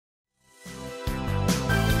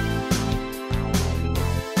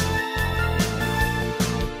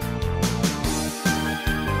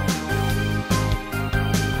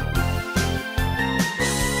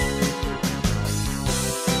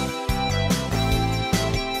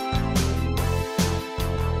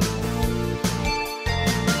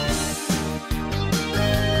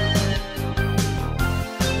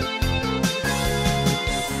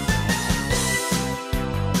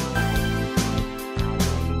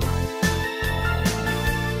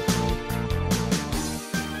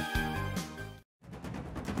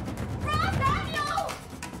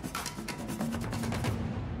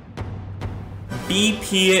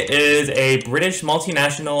BP is a British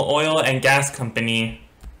multinational oil and gas company.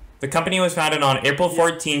 The company was founded on April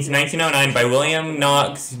 14, 1909 by William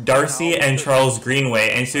Knox, Darcy, and Charles Greenway,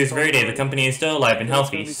 and to this very day the company is still alive and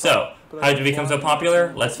healthy. So, how did it become so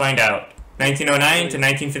popular? Let's find out. 1909 to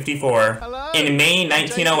 1954. In May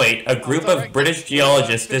 1908, a group of British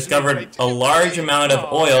geologists discovered a large amount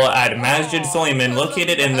of oil at Masjid Suleiman,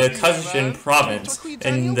 located in the Khuzestan province,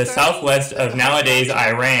 in the southwest of nowadays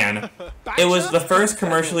Iran. It was the first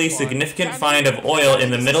commercially significant find of oil in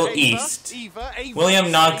the Middle East. William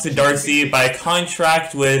Knox Darcy, by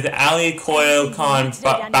contract with Ali Koil Khan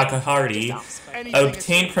Bakahari,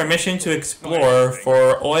 obtained permission to explore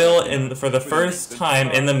for oil for the first time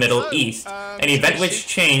in the Middle East, an event which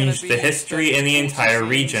changed the history in the entire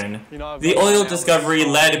region. The oil discovery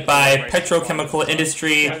led by petrochemical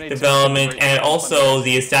industry development and also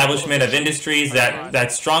the establishment of industries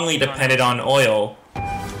that strongly depended on oil.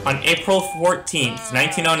 On April 14,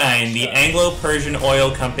 1909, the Anglo-Persian Oil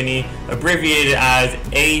Company, abbreviated as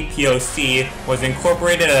APOC, was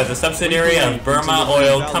incorporated as a subsidiary of Burma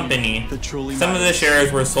Oil Company. Some of the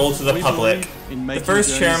shares were sold to the public. The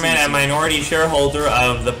first chairman and minority shareholder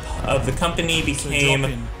of the company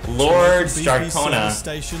became Lord Strathcona.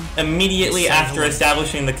 Immediately after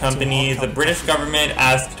establishing the company, the British government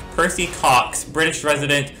asked Percy Cox, British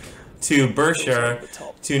resident to Berkshire,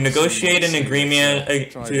 to negotiate an agreement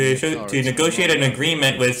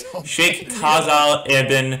with Sheikh Khazal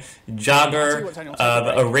ibn Jaber of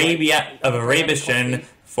Arabistan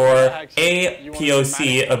for APOC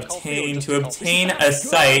to obtain a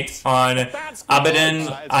site on Abadan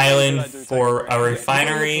Island for a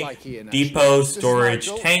refinery, depot, storage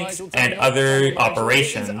tanks, and other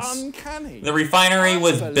operations. The refinery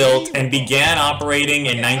was built and began operating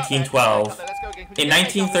in 1912. In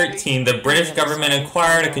 1913, the British government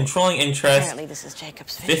acquired a controlling interest,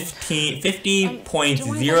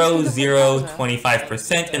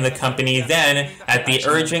 50.0025% in the company. Then, at the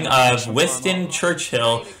urging of Winston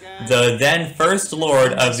Churchill, the then First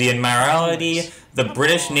Lord of the Admiralty, the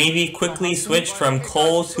British Navy quickly switched from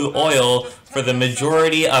coal to oil for the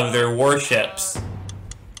majority of their warships.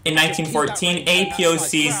 In 1914,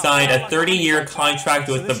 APOC signed a 30-year contract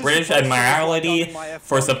with the British Admiralty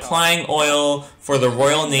for supplying oil for the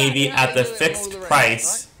Royal Navy at the fixed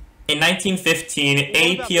price. In 1915,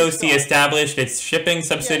 APOC established its shipping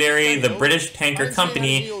subsidiary, the British Tanker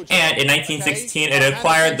Company, and in 1916 it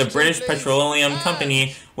acquired the British Petroleum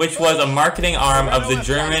Company, which was a marketing arm of the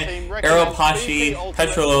German Europäische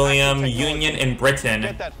Petroleum Union in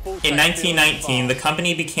Britain. In 1919, the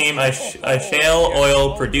company became a shale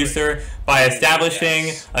oil producer by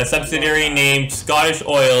establishing a subsidiary named Scottish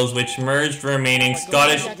Oils, which merged remaining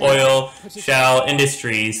Scottish Oil Shale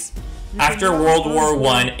Industries. After World War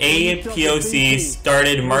I, APOC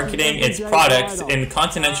started marketing its products in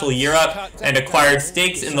continental Europe and acquired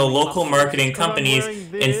stakes in the local marketing companies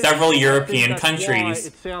in several European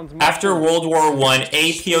countries. After World War I,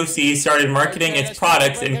 APOC started marketing its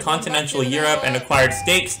products in continental Europe and acquired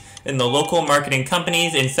stakes in the local marketing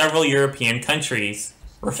companies in several European countries.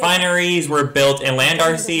 Refineries were built in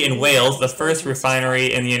Landarcy in Wales, the first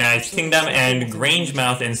refinery in the United Kingdom, and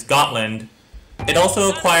Grangemouth in Scotland. It also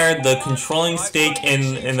acquired the controlling stake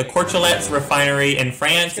in the Courcelles refinery in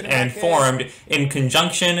France and formed, in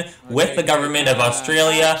conjunction with the government of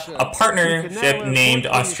Australia, a partnership named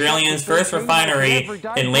Australia's First Refinery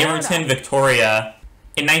in Laverton, Victoria.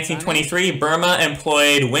 In 1923, Burma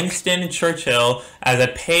employed Winston Churchill as a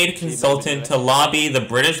paid consultant to lobby the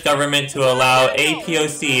British government to allow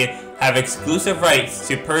APOC have exclusive rights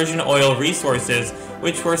to Persian oil resources,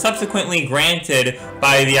 which were subsequently granted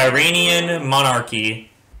by the Iranian monarchy.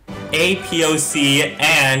 APOC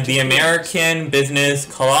and the American business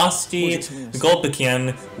Kolosti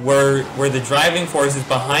Gulbenkian were the driving forces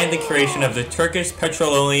behind the creation of the Turkish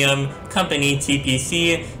Petroleum Company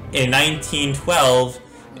TPC in 1912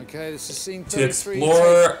 to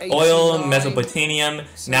explore oil Mesopotamia,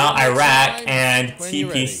 now Iraq, and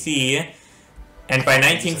TPC. And by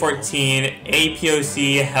 1914,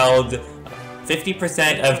 APOC held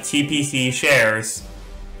 50% of TPC shares.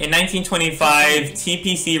 In 1925,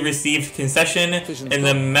 TPC received concession in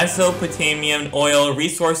the Mesopotamian oil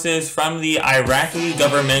resources from the Iraqi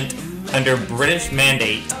government under British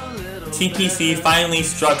mandate. TPC finally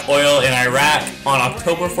struck oil in Iraq on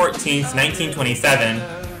October 14, 1927.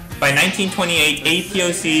 By 1928,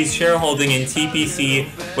 APOC's shareholding in TPC,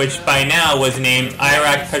 which by now was named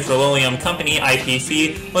Iraq Petroleum Company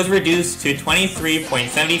 (IPC), was reduced to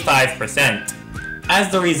 23.75%.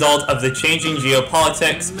 As the result of the changing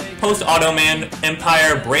geopolitics, post-Ottoman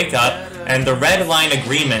Empire breakup, and the Red Line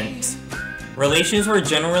Agreement, Relations were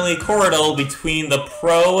generally cordial between the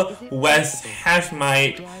pro-West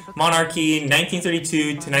Hashemite monarchy 1932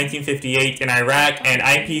 to 1958 in Iraq and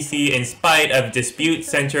IPC in spite of disputes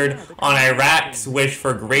centered on Iraq's wish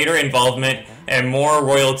for greater involvement and more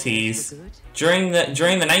royalties. During the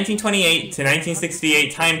 1928 to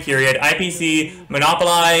 1968 time period, IPC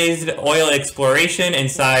monopolized oil exploration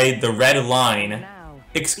inside the Red Line,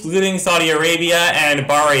 excluding Saudi Arabia and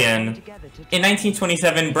Bahrain. In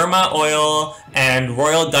 1927, Burma Oil and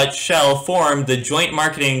Royal Dutch Shell formed the joint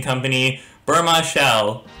marketing company Burma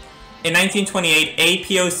Shell. In 1928,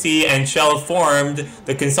 APOC and Shell formed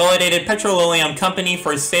the Consolidated Petroleum Company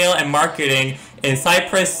for sale and marketing in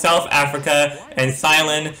Cyprus, South Africa, and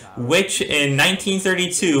Ceylon, which in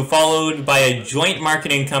 1932 followed by a joint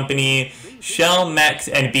marketing company, Shell, Mex,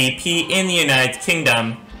 and BP in the United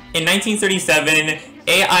Kingdom. In 1937,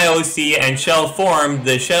 AIOC and Shell formed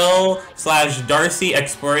the Shell/Darcy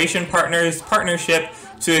Exploration Partners Partnership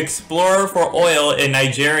to explore for oil in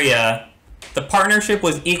Nigeria. The partnership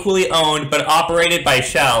was equally owned but operated by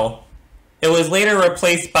Shell. It was later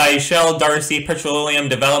replaced by Shell Darcy Petroleum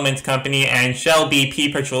Development Company and Shell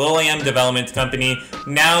BP Petroleum Development Company,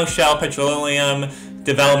 now Shell Petroleum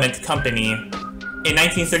Development Company. In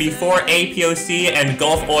 1934, APOC and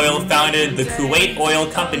Gulf Oil founded the Kuwait Oil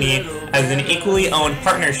Company as an equally owned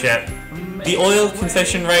partnership. The oil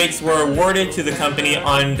concession rights were awarded to the company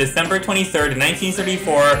on December 23,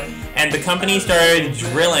 1934, and the company started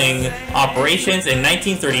drilling operations in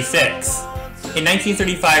 1936. In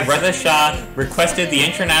 1935, Reza Shah requested the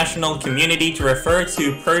international community to refer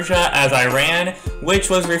to Persia as Iran, which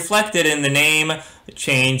was reflected in the name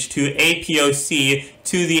change to APOC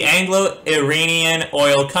to the Anglo-Iranian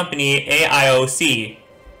Oil Company, AIOC.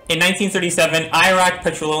 In 1937, Iraq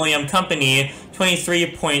Petroleum Company,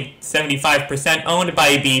 23.75% owned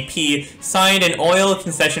by BP, signed an oil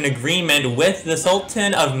concession agreement with the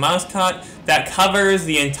Sultan of Muscat that covers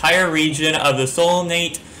the entire region of the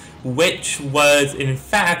Sultanate, which was in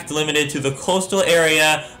fact limited to the coastal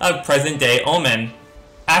area of present-day Oman.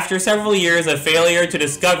 After several years of failure to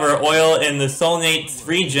discover oil in the Sultanate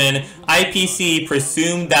region, IPC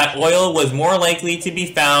presumed that oil was more likely to be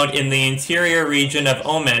found in the interior region of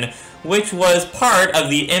Oman, which was part of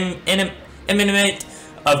the Emirate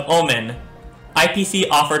of Oman. IPC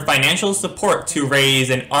offered financial support to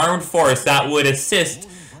raise an armed force that would assist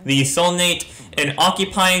the Sultanate in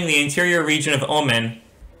occupying the interior region of Oman.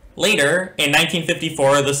 Later, in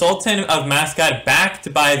 1954, the Sultan of Muscat,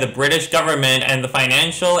 backed by the British government and the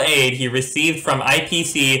financial aid he received from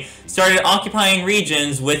IPC, started occupying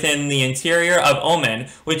regions within the interior of Oman,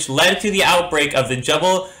 which led to the outbreak of the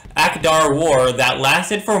Jebel Akhdar War that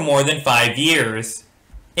lasted for more than 5 years.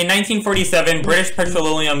 In 1947, British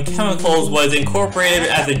Petroleum Chemicals was incorporated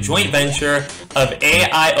as a joint venture of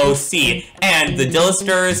AIOC and the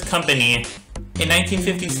Distillers Company. In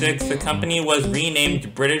 1956, the company was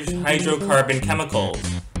renamed British Hydrocarbon Chemicals.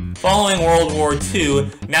 Following World War II,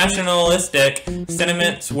 nationalistic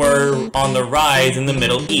sentiments were on the rise in the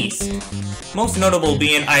Middle East, most notable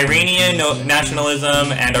being Iranian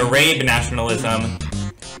nationalism and Arab nationalism.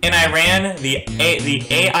 In Iran, the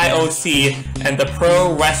AIOC and the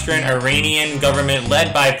pro-Western Iranian government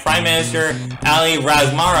led by Prime Minister Ali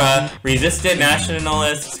Razmara resisted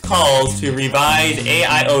nationalists' calls to revise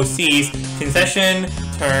AIOC's concession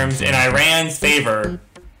terms in Iran's favor.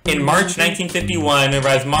 In March 1951,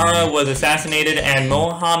 Razmara was assassinated and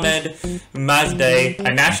Mohammad Masdeh,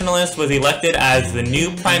 a nationalist, was elected as the new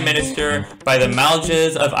prime minister by the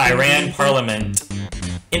Majlis of Iran parliament.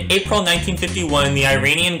 In April 1951, the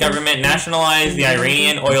Iranian government nationalized the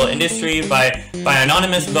Iranian oil industry by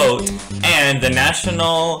anonymous vote, and the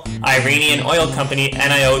National Iranian Oil Company,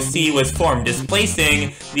 NIOC, was formed,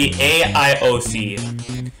 displacing the AIOC.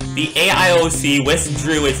 The AIOC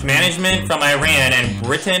withdrew its management from Iran, and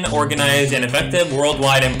Britain organized an effective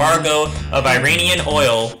worldwide embargo of Iranian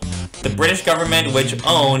oil. The British government, which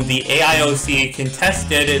owned the AIOC,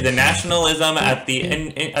 contested the nationalism at the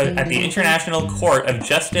International Court of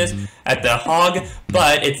Justice at The Hague,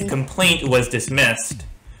 but its complaint was dismissed.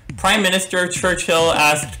 Prime Minister Churchill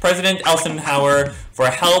asked President Eisenhower for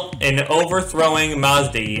help in overthrowing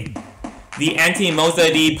Masdeh. The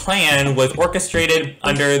anti-Mosaddegh plan was orchestrated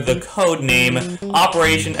under the code name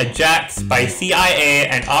Operation Ajax by CIA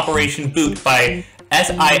and Operation Boot by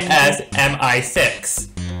SIS MI6.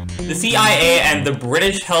 The CIA and the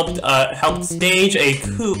British helped stage a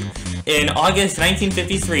coup In August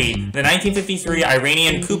 1953, the 1953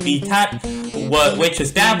 Iranian coup d'etat, which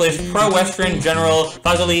established pro-Western General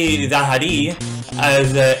Fazli Zahedi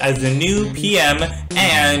as the new PM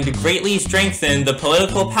and greatly strengthened the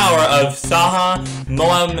political power of Shah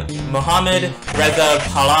Mohammad Reza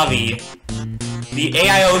Pahlavi. The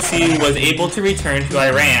AIOC was able to return to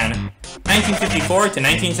Iran. 1954 to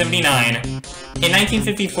 1979. In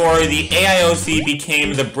 1954, the AIOC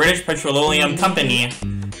became the British Petroleum Company.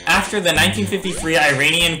 After the 1953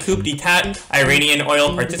 Iranian coup d'etat, Iranian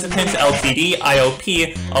Oil Participants Ltd.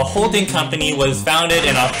 (IOP), a holding company, was founded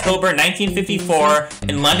in October 1954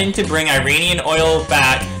 in London to bring Iranian oil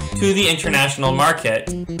back to the international market.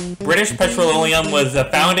 British Petroleum was a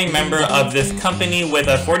founding member of this company with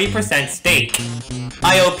a 40% stake.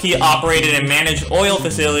 IOP operated and managed oil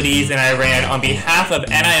facilities in Iran on behalf of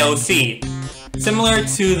NIOC. Similar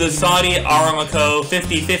to the Saudi Aramco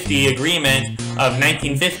 50-50 agreement of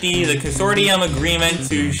 1950, the consortium agreement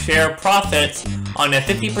to share profits on a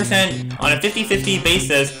 50-50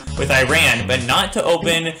 basis with Iran, but not to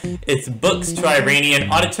open its books to Iranian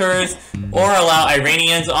auditors or allow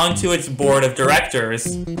Iranians onto its board of directors.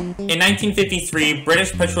 In 1953,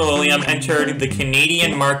 British Petroleum entered the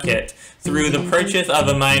Canadian market through the purchase of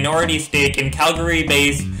a minority stake in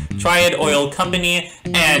Calgary-based Triad Oil Company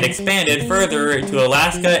and expanded further to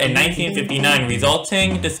Alaska in 1959,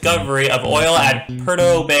 resulting discovery of oil at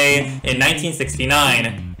Prudhoe Bay in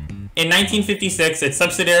 1969. In 1956, its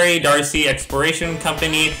subsidiary Darcy Exploration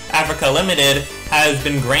Company Africa Limited has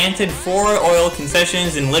been granted 4 oil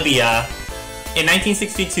concessions in Libya. In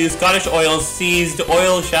 1962, Scottish Oil ceased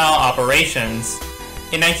oil shale operations.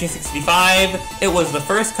 In 1965, it was the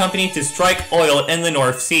first company to strike oil in the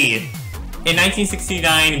North Sea. In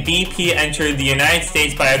 1969, BP entered the United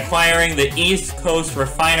States by acquiring the East Coast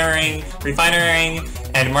refining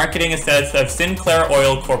and marketing assets of Sinclair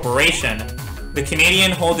Oil Corporation. The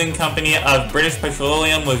Canadian holding company of British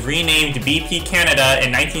Petroleum was renamed BP Canada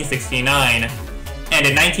in 1969. And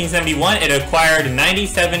in 1971, it acquired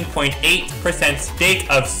 97.8% stake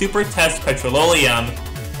of Supertest Petroleum.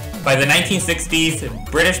 By the 1960s,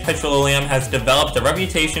 British Petroleum has developed a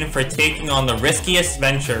reputation for taking on the riskiest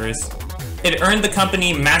ventures. It earned the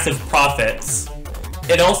company massive profits.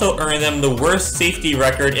 It also earned them the worst safety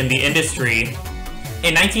record in the industry.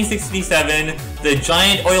 In 1967, the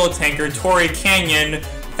giant oil tanker Torrey Canyon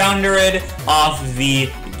foundered off the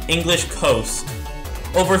English coast.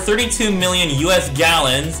 Over 32 million US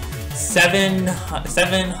gallons,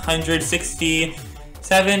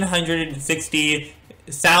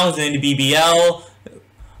 760,000 BBL,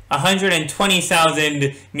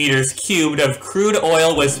 120,000 meters cubed of crude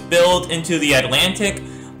oil was spilled into the Atlantic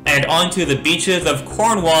and onto the beaches of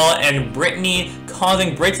Cornwall and Brittany,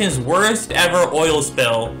 causing Britain's worst ever oil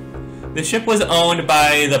spill. The ship was owned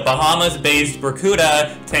by the Bahamas-based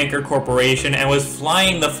Bermuda Tanker Corporation and was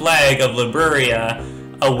flying the flag of Liberia,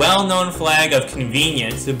 a well-known flag of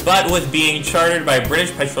convenience, but was being chartered by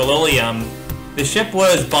British Petroleum. The ship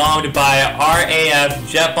was bombed by RAF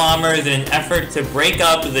jet bombers in an effort to break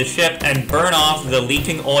up the ship and burn off the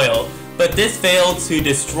leaking oil, but this failed to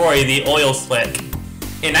destroy the oil slick.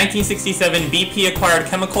 In 1967, BP acquired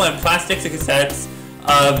chemical and plastics assets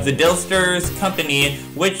of the Distillers Company,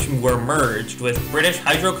 which were merged with British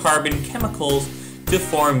Hydrocarbon Chemicals to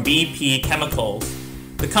form BP Chemicals.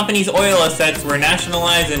 The company's oil assets were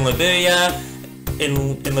nationalized in Libya in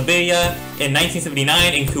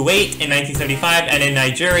 1979, in Kuwait in 1975, and in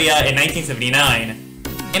Nigeria in 1979.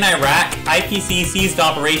 In Iraq, IPC ceased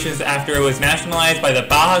operations after it was nationalized by the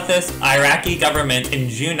Ba'athist Iraqi government in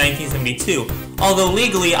June 1972, although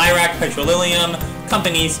legally Iraq Petroleum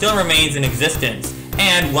Company still remains in existence,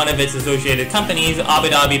 and one of its associated companies, Abu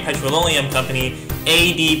Dhabi Petroleum Company,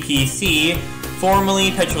 ADPC,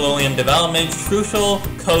 formerly Petroleum Development Trucial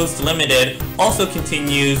Coast Limited, also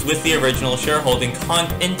continues with the original shareholding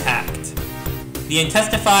intact. The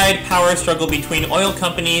intensified power struggle between oil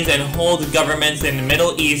companies and hold governments in the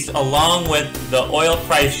Middle East, along with the oil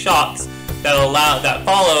price shocks that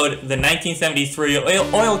followed the 1973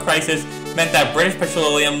 oil crisis, meant that British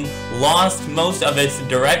Petroleum lost most of its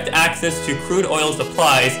direct access to crude oil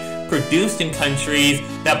supplies produced in countries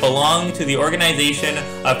that belong to the Organization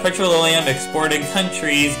of Petroleum Exporting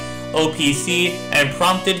Countries, OPC, and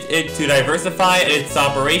prompted it to diversify its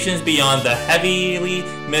operations beyond the heavily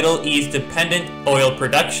Middle East dependent oil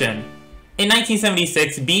production. In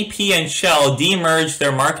 1976, BP and Shell demerged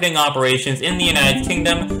their marketing operations in the United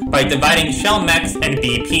Kingdom by dividing Shell Mex and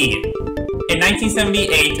BP. In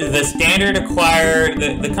 1978,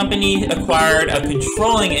 the company acquired a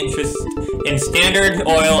controlling interest in Standard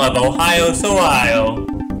Oil of Ohio, Ohio.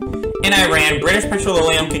 In Iran, British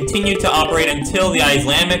Petroleum continued to operate until the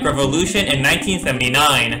Islamic Revolution in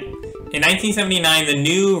 1979. In 1979, the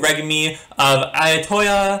new regime of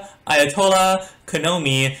Ayatollah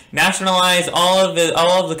Khomeini nationalized all of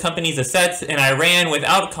the company's assets in Iran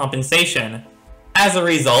without compensation. As a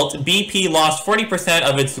result, BP lost 40%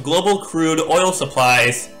 of its global crude oil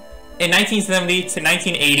supplies. In 1970 to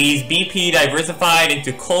 1980s, BP diversified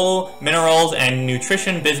into coal, minerals, and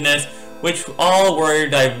nutrition business, which all were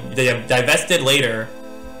divested later.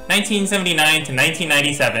 1979 to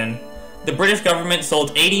 1997, the British government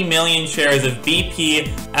sold 80 million shares of BP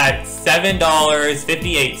at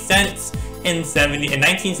 $7.58 in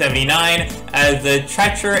 1979 as the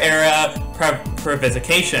Thatcher-era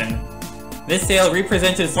privatization. This sale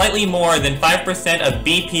represented slightly more than 5% of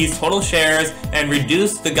BP's total shares and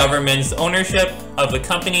reduced the government's ownership of the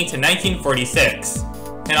company to 1946.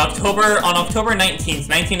 On October 19,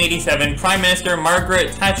 1987, Prime Minister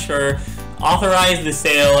Margaret Thatcher authorized the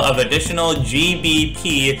sale of additional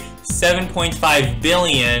GBP 7.5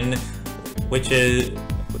 billion, which is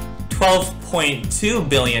 $12.2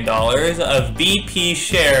 billion of BP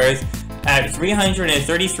shares at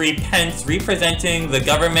 333 pence, representing the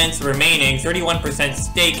government's remaining 31%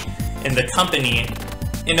 stake in the company.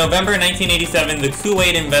 In November 1987, the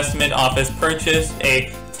Kuwait Investment Office purchased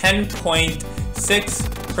a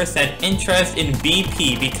 10.6% interest in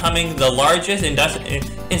BP, becoming the largest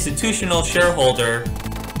institutional shareholder.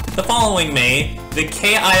 The following May, the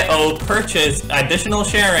KIO purchased additional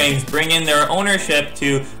sharings, bringing their ownership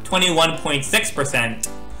to 21.6%.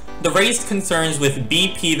 The raised concerns with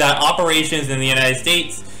BP that operations in the United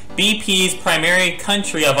States, BP's primary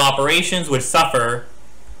country of operations, would suffer.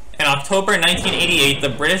 In October 1988, the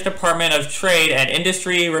British Department of Trade and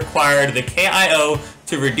Industry required the KIO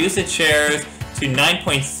to reduce its shares to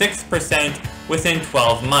 9.6% within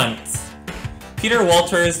 12 months. Peter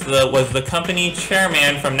Walters was the company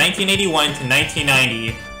chairman from 1981 to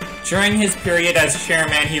 1990. During his period as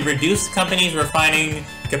chairman, he reduced the company's refining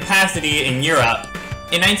capacity in Europe.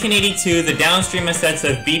 In 1982, the downstream assets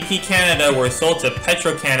of BP Canada were sold to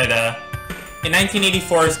Petro-Canada. In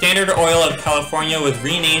 1984, Standard Oil of California was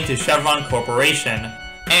renamed to Chevron Corporation,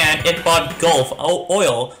 and it bought Gulf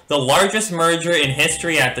Oil, the largest merger in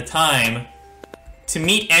history at the time. To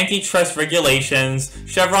meet antitrust regulations,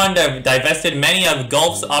 Chevron divested many of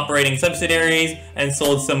Gulf's operating subsidiaries and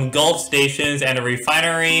sold some Gulf stations and a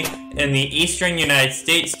refinery in the eastern United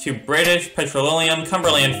States to British Petroleum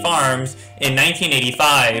Cumberland Farms in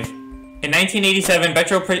 1985. In 1987,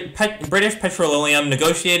 British Petroleum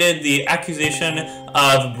negotiated the acquisition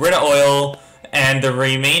of Brita Oil and the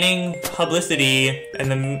remaining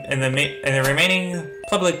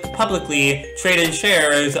publicly publicly traded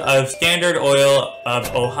shares of Standard Oil of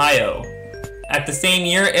Ohio. At the same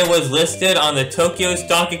year, it was listed on the Tokyo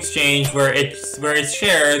Stock Exchange, where its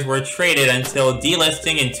shares were traded until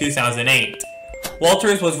delisting in 2008.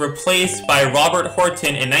 Walters was replaced by Robert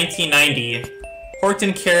Horton in 1990.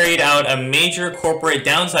 Horton carried out a major corporate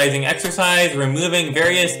downsizing exercise, removing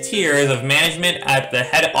various tiers of management at the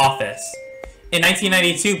head office. In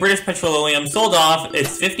 1992, British Petroleum sold off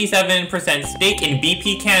its 57% stake in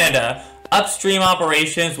BP Canada upstream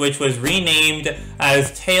operations, which was renamed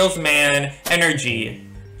as Talisman Energy.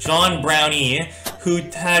 John Brownie, who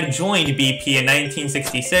had joined BP in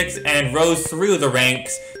 1966 and rose through the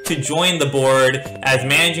ranks to join the board as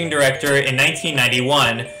managing director in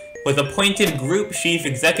 1991, was appointed group chief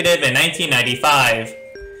executive in 1995.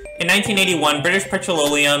 In 1981, British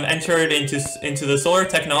Petroleum entered into the solar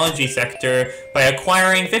technology sector by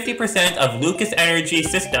acquiring 50% of Lucas Energy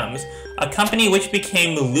Systems, a company which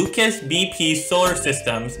became Lucas BP Solar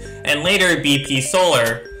Systems, and later BP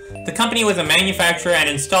Solar. The company was a manufacturer and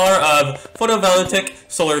installer of photovoltaic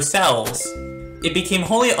solar cells. It became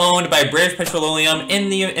wholly owned by British Petroleum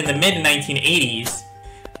in the mid-1980s.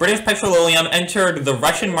 British Petroleum entered the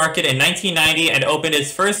Russian market in 1990 and opened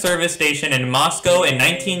its first service station in Moscow in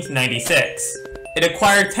 1996. It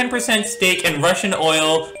acquired 10% stake in Russian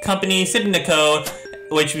oil company Sitniko,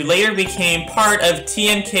 which later became part of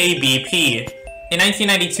TNK BP. In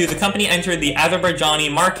 1992, the company entered the Azerbaijani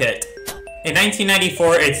market. In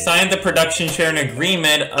 1994, it signed the production sharing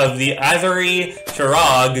agreement of the Azeri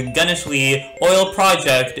Sharag Ganeshli oil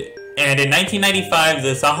project, and in 1995,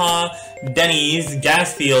 the Saha Deniz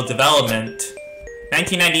gas field development.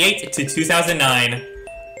 1998 to 2009.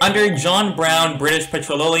 Under John Brown, British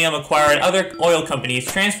Petroleum acquired other oil companies,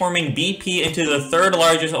 transforming BP into the third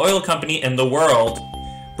largest oil company in the world.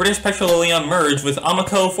 British Petroleum merged with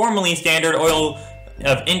Amoco, formerly Standard Oil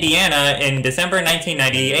of Indiana, in December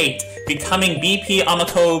 1998, becoming BP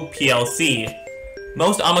Amoco plc.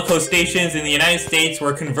 Most Amoco stations in the United States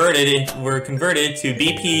were converted to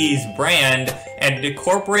BP's brand and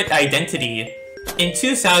corporate identity. In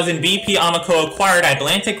 2000, BP Amoco acquired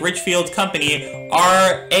Atlantic Richfield Company,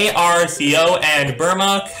 ARCO, and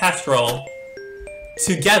Burma Castrol.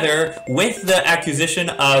 Together with the acquisition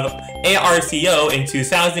of ARCO in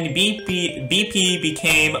 2000, BP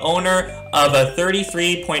became owner of a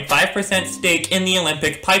 33.5% stake in the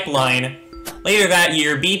Olympic pipeline. Later that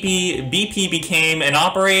year, BP became an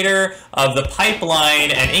operator of the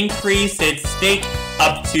pipeline and increased its stake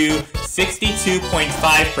up to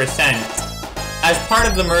 62.5%. As part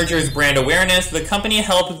of the merger's brand awareness, the company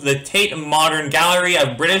helped the Tate Modern Gallery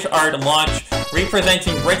of British Art launch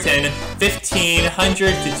representing Britain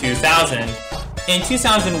 1500 to 2000. In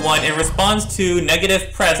 2001, in response to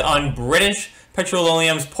negative press on British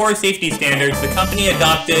Petroleum's poor safety standards, the company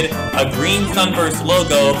adopted a green sunburst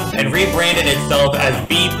logo and rebranded itself as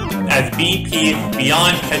BP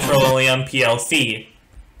Beyond Petroleum PLC.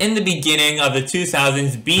 In the beginning of the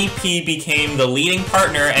 2000s, BP became the leading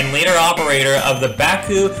partner and later operator of the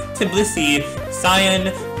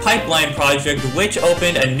Baku-Tbilisi-Sion pipeline project, which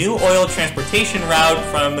opened a new oil transportation route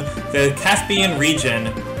from the Caspian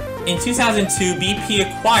region. In 2002, BP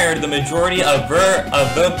acquired the majority of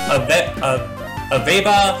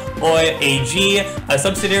Veba Oil AG, a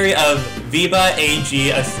subsidiary of Veba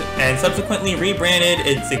AG, and subsequently rebranded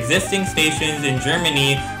its existing stations in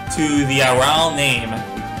Germany to the Aral name.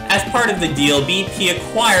 As part of the deal, BP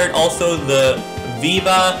acquired also the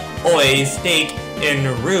Veba Oil stake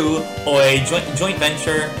in Ru Oil joint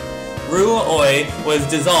venture. Ru Oil was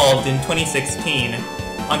dissolved in 2016.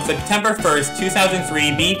 On September 1st,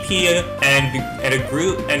 2003, BP and a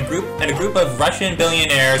group of Russian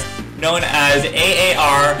billionaires known as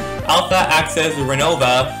AAR Alpha Access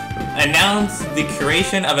Renova announced the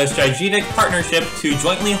creation of a strategic partnership to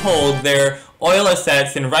jointly hold their oil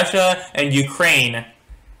assets in Russia and Ukraine.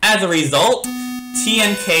 As a result,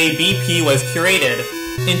 TNK BP was created.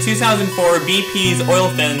 In 2004, BP's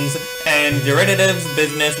olefins and derivatives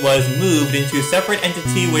business was moved into a separate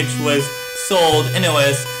entity which was sold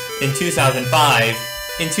INOS in 2005.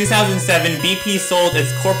 In 2007, BP sold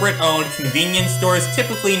its corporate-owned convenience stores,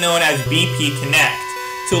 typically known as BP Connect,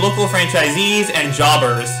 to local franchisees and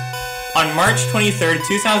jobbers. On March 23,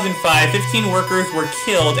 2005, 15 workers were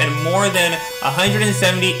killed and more than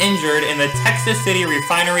 170 injured in the Texas City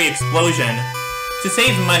refinery explosion. To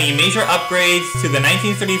save money, major upgrades to the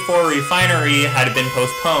 1934 refinery had been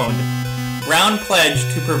postponed. Brown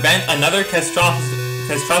pledged to prevent another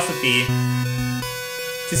catastrophe.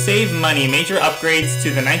 To save money, major upgrades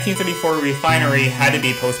to the 1934 refinery had to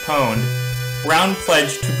be postponed. Brown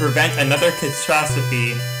pledged to prevent another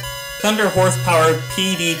catastrophe. Thunder Horsepower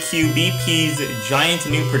PDQ BP's giant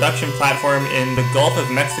new production platform in the Gulf of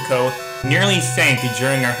Mexico nearly sank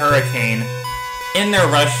during a hurricane. In their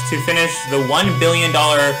rush to finish the $1 billion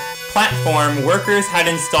platform, workers had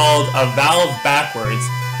installed a valve backwards,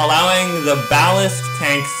 allowing the ballast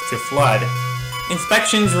tanks to flood.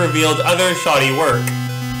 Inspections revealed other shoddy work.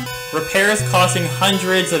 Repairs costing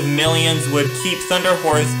hundreds of millions would keep Thunder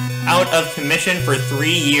Horse out of commission for 3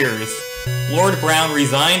 years. Lord Brown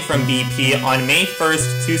resigned from BP on May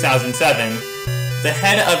 1st, 2007. The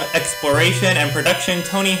head of exploration and production,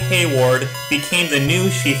 Tony Hayward, became the new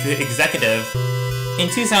chief executive. In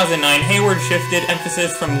 2009, Hayward shifted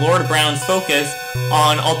emphasis from Lord Brown's focus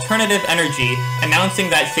on alternative energy, announcing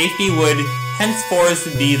that safety would henceforth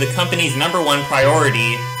be the company's #1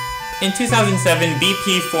 priority. In 2007,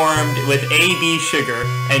 BP formed with AB Sugar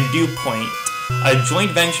and DuPont a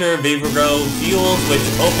joint venture, Vibro Fuels, which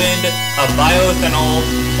opened a bioethanol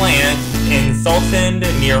plant in Salton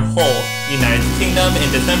near Hull, United Kingdom in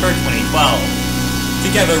December 2012.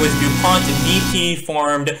 Together with DuPont, BP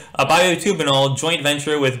formed a bioethanol joint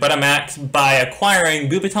venture with Butamax by acquiring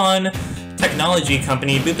Bubeton technology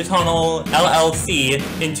company Bubetonol LLC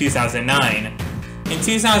in 2009. In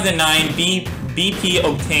 2009, BP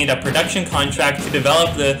obtained a production contract to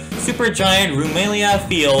develop the supergiant Rumelia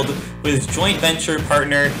field with joint venture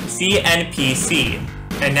partner CNPC.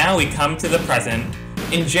 And now we come to the present.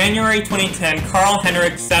 In January 2010,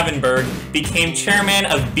 Carl-Henrik Savenberg became chairman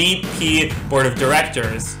of BP Board of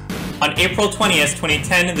Directors. On April 20th,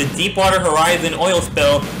 2010, the Deepwater Horizon oil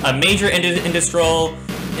spill, a major industrial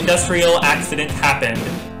accident happened.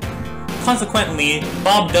 Consequently,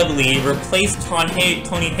 Bob Dudley replaced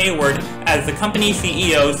Tony Hayward as the company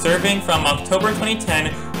CEO, serving from October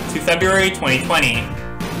 2010 to February 2020.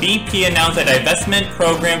 BP announced a divestment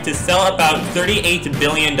program to sell about $38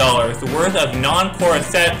 billion worth of non-core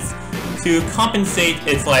assets to compensate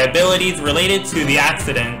its liabilities related to the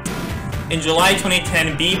accident. In July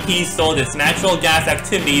 2010, BP sold its natural gas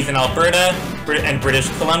activities in Alberta and British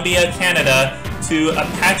Columbia, Canada, to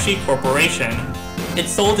Apache Corporation. It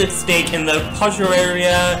sold its stake in the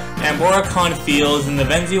Pajareria and Boracon fields in the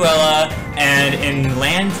Venezuela and in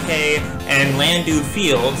Lantay and Landu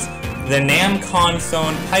fields, the Nam Con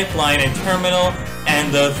Son pipeline and terminal,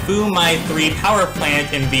 and the Phu Mai 3 power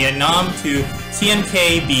plant in Vietnam to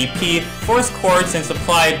TNK BP, forest quartz and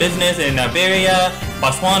supply business in Liberia,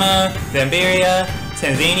 Botswana, Zambia,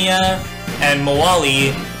 Tanzania, and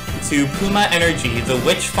Mawali to Puma Energy, the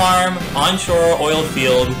Witch Farm onshore oil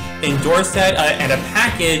field in Dorset, and a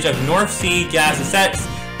package of North Sea gas assets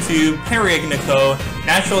to Perignico,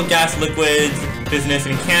 natural gas liquids business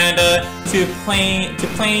in Canada, to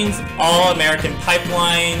Plains All-American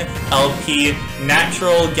Pipeline LP,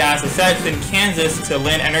 natural gas assets in Kansas to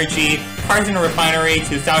Lynn Energy, Carson Refinery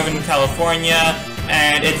to Southern California,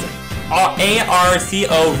 and its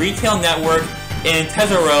ARCO retail network in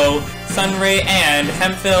Tesoro, Sunray, and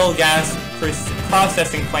Hemphill gas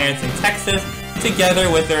processing plants in Texas,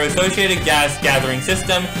 together with their associated gas gathering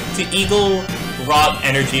system to Eagle Rock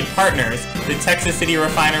Energy Partners, the Texas City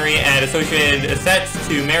Refinery and associated assets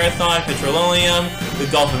to Marathon Petroleum, the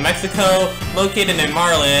Gulf of Mexico, located in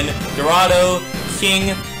Marlin, Dorado,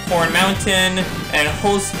 King, Horn Mountain, and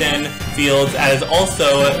Holston fields, as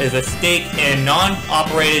also is a stake in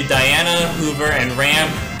non-operated Diana, Hoover, and Ram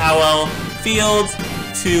Howell fields,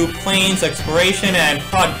 to Plains Exploration and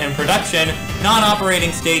Production,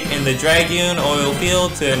 non-operating stake in the Dragoon oil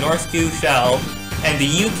field to Norske Shell, and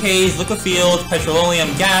the UK's Liquefied Petroleum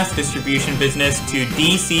Gas distribution business to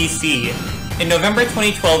DCC. In November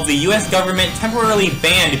 2012, the US government temporarily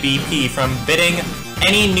banned BP from bidding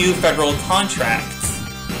any new federal contracts.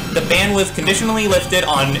 The ban was conditionally lifted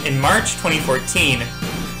in March 2014.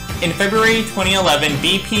 In February 2011,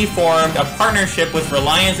 BP formed a partnership with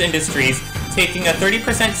Reliance Industries, taking a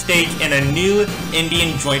 30% stake in a new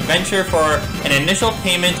Indian joint venture for an initial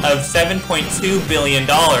payment of $7.2 billion.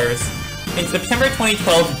 In September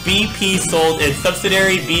 2012, BP sold its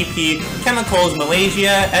subsidiary BP Chemicals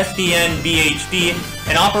Malaysia SDN BHD,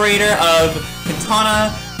 an operator of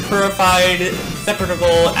Kentana Purified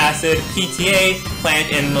Separable Acid PTA plant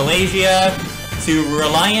in Malaysia, to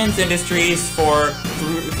Reliance Industries for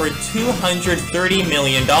 $230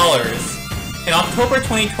 million. In October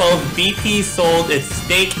 2012, BP sold its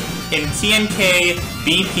stake in TNK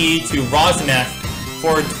BP to Rosneft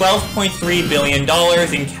for $12.3 billion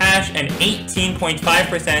in cash and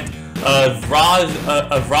 18.5% of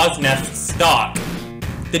Rosneft's stock.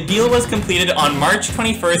 The deal was completed on March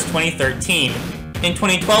 21, 2013. In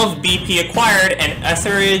 2012, BP acquired an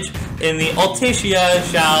acreage in the Altatia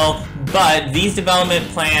Shale, but these development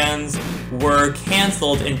plans were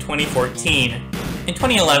cancelled in 2014. In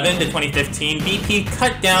 2011 to 2015, BP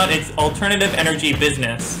cut down its alternative energy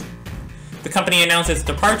business. The company announced its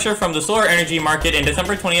departure from the solar energy market in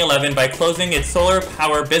December 2011 by closing its solar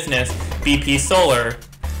power business, BP Solar.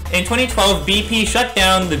 In 2012, BP shut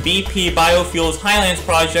down the BP Biofuels Highlands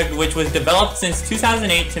project, which was developed since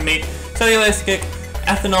 2008 to make cellulosic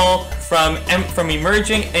ethanol from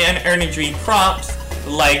emerging energy crops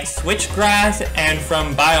like switchgrass and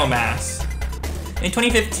from biomass. In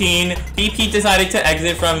 2015, BP decided to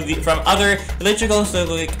exit from other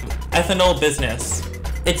electrolytic ethanol business.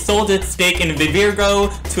 It sold its stake in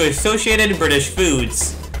Vivergo to Associated British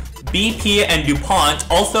Foods. BP and DuPont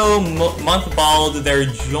also mothballed their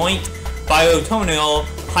joint bioethanol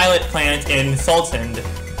pilot plant in Saltend.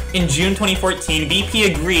 In June 2014,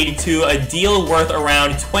 BP agreed to a deal worth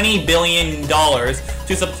around $20 billion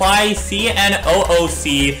to supply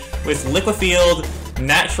CNOOC with liquefied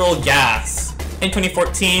natural gas. In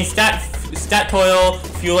 2014, Statoil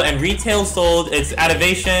Fuel and Retail sold its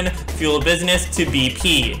aviation fuel business to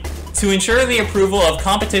BP. To ensure the approval of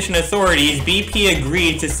competition authorities, BP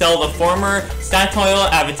agreed to sell the former Statoil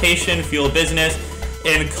aviation fuel business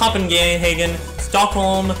in Copenhagen,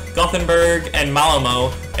 Stockholm, Gothenburg, and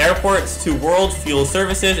Malmö airports to World Fuel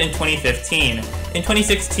Services in 2015. In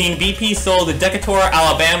 2016, BP sold the Decatur,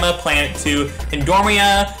 Alabama plant to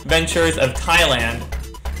Endormia Ventures of Thailand.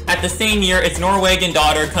 At the same year, its Norwegian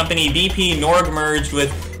daughter company BP Norge merged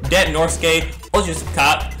with Det Norske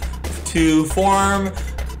Oljeselskap to form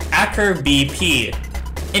Aker BP.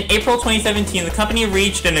 In April 2017, the company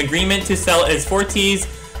reached an agreement to sell its Forties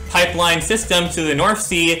pipeline system to the North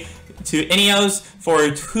Sea to Ineos for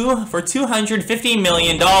 $250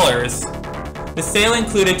 million. The sale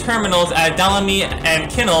included terminals at Dalamy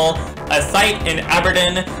and Kinnell, a site in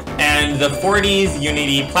Aberdeen, and the Forties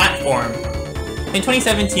Unity platform. In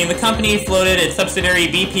 2017, the company floated its subsidiary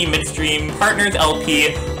BP Midstream Partners LP,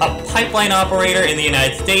 a pipeline operator in the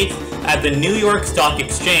United States, at the New York Stock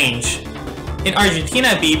Exchange. In Argentina,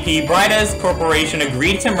 BP Bridas Corporation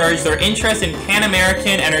agreed to merge their interest in Pan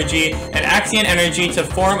American Energy and Axion Energy to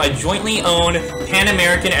form a jointly owned Pan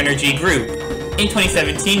American Energy Group. In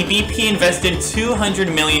 2017, BP invested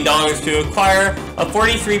 $200 million to acquire a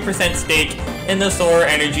 43% stake in the solar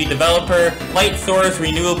energy developer Lightsource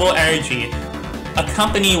Renewable Energy, a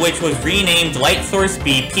company which was renamed Lightsource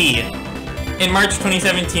BP. In March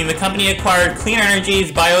 2017, the company acquired Clean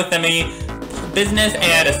Energy's biothermy business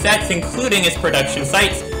and assets, including its production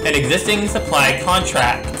sites and existing supply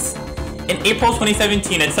contracts. In April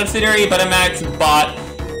 2017, its subsidiary Betamax bought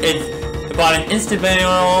an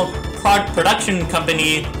instrumental production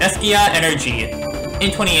company, Eskia Energy.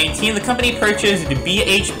 In 2018, the company purchased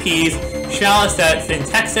BHP's shale assets in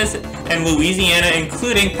Texas and Louisiana,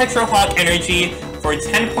 including PetroHawk Energy, for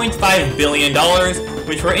 $10.5 billion,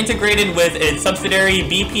 which were integrated with its subsidiary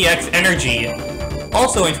BPX Energy.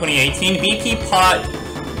 Also in 2018, BP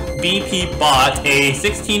bought a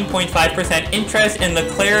 16.5% interest in the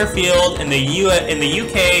Clare field in the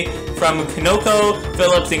UK from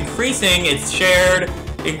ConocoPhillips, increasing its share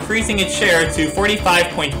to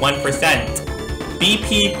 45.1%.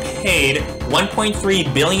 BP paid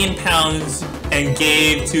 £1.3 billion and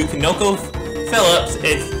gave to ConocoPhillips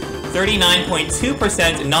its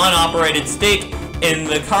 39.2% non-operated stake in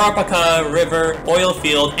the Carapaka River oil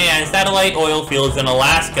field and satellite oil fields in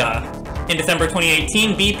Alaska. In December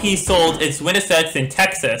 2018, BP sold its wind assets in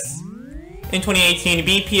Texas. In 2018,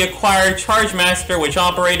 BP acquired ChargeMaster, which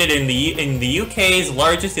operated in the UK's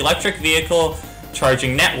largest electric vehicle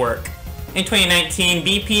charging network. In 2019,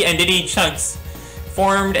 BP and Didi Chucks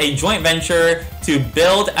formed a joint venture to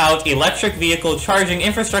build out electric vehicle charging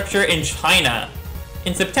infrastructure in China.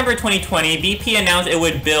 In September 2020, BP announced it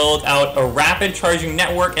would build out a rapid charging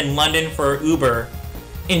network in London for Uber.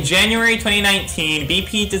 In January 2019,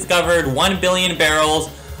 BP discovered 1 billion barrels,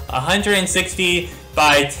 160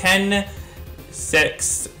 by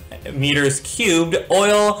 10.6 meters cubed,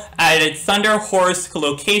 oil at its Thunder Horse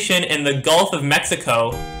location in the Gulf of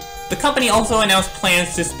Mexico. The company also announced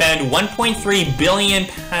plans to spend $1.3 billion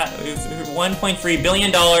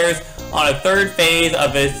on a third phase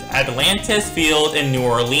of its Atlantis field in New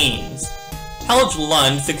Orleans. Helge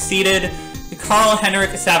Lund succeeded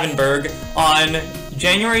Carl-Henrik Savenberg on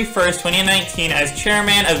January 1st, 2019 as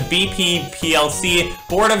chairman of BP plc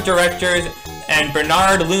Board of Directors, and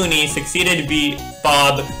Bernard Looney succeeded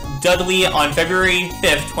Bob Dudley on February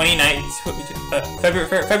 5th,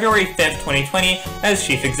 2020 as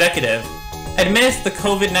chief executive. Amidst the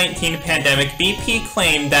COVID-19 pandemic, BP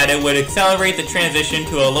claimed that it would accelerate the transition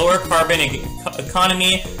to a lower carbon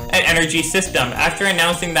economy and energy system after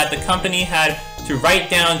announcing that the company had to write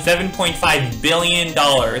down $7.5 billion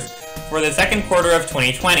for the second quarter of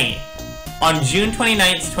 2020. On June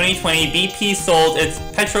 29, 2020, BP sold its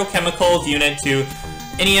petrochemicals unit to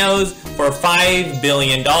INEOS for $5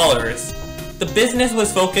 billion. The business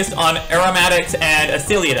was focused on aromatics and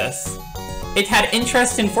acetyls. It had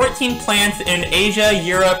interest in 14 plants in Asia,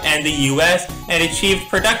 Europe, and the US, and achieved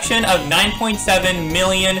production of 9.7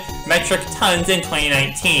 million metric tons in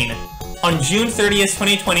 2019. On June 30th,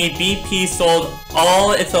 2020, BP sold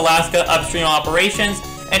all its Alaska upstream operations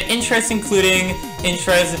and interests, including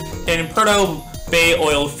interest in Prudhoe Bay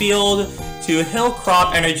oil field, to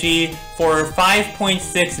Hillcrop Energy for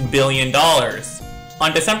 $5.6 billion.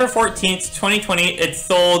 On December 14th, 2020, it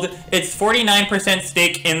sold its 49%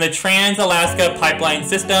 stake in the Trans-Alaska Pipeline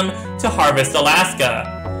System to Harvest Alaska.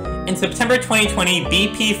 In September 2020,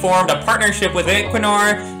 BP formed a partnership with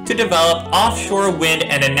Equinor to develop offshore wind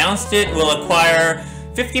and announced it will acquire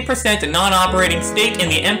 50% non-operating stake in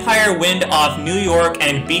the Empire Wind off New York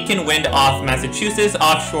and Beacon Wind off Massachusetts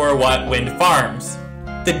offshore wind farms.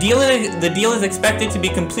 The deal is expected to be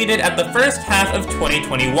completed at the first half of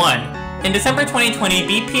 2021. In December 2020,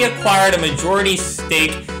 BP acquired a majority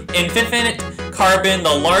stake in Infinite Carbon,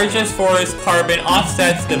 the largest forest carbon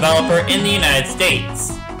offsets developer in the United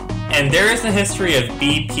States. And there is the history of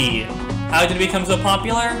BP. How did it become so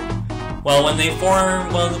popular? Well, when they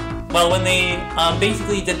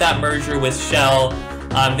basically did that merger with Shell,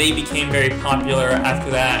 they became very popular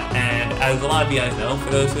after that. And as a lot of you guys know,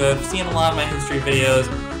 for those who have seen a lot of my history videos,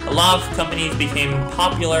 a lot of companies became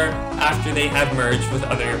popular after they have merged with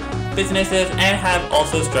other businesses and have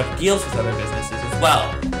also struck deals with other businesses as well.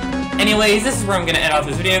 Anyways, this is where I'm going to end off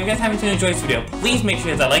this video. If you guys happen to enjoy this video, please make sure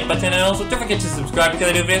to hit that like button, and also don't forget to subscribe because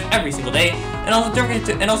I do videos every single day. And also don't forget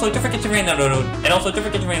to ring that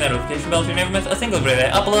notification bell so you never miss a single video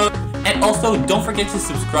that I upload. And also don't forget to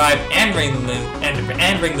subscribe and ring the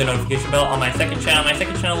notification bell on my second channel. My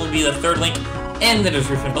second channel will be the third link in the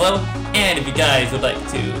description below. And if you guys would like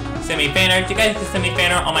to send me fan art, you guys can send me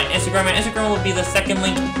fan art on my Instagram. My Instagram will be the second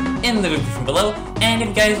link in the description below. And if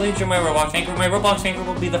you guys like to join my Roblox fan group, my Roblox fan group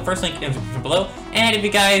will be the first link in the description below. And if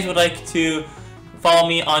you guys would like to follow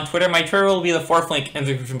me on Twitter, my Twitter will be the 4th link in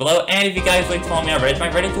the description below. And if you guys would like to follow me on Reddit, my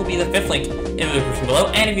Reddit will be the 5th link in the description below.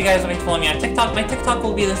 And if you guys would like to follow me on TikTok, my TikTok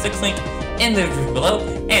will be the 6th link in the description below.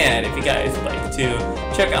 And if you guys would like to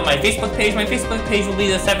check out my Facebook page will be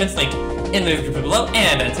the 7th link in the description below.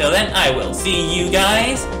 And until then, I will see you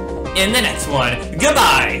guys in the next one.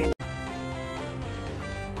 Goodbye!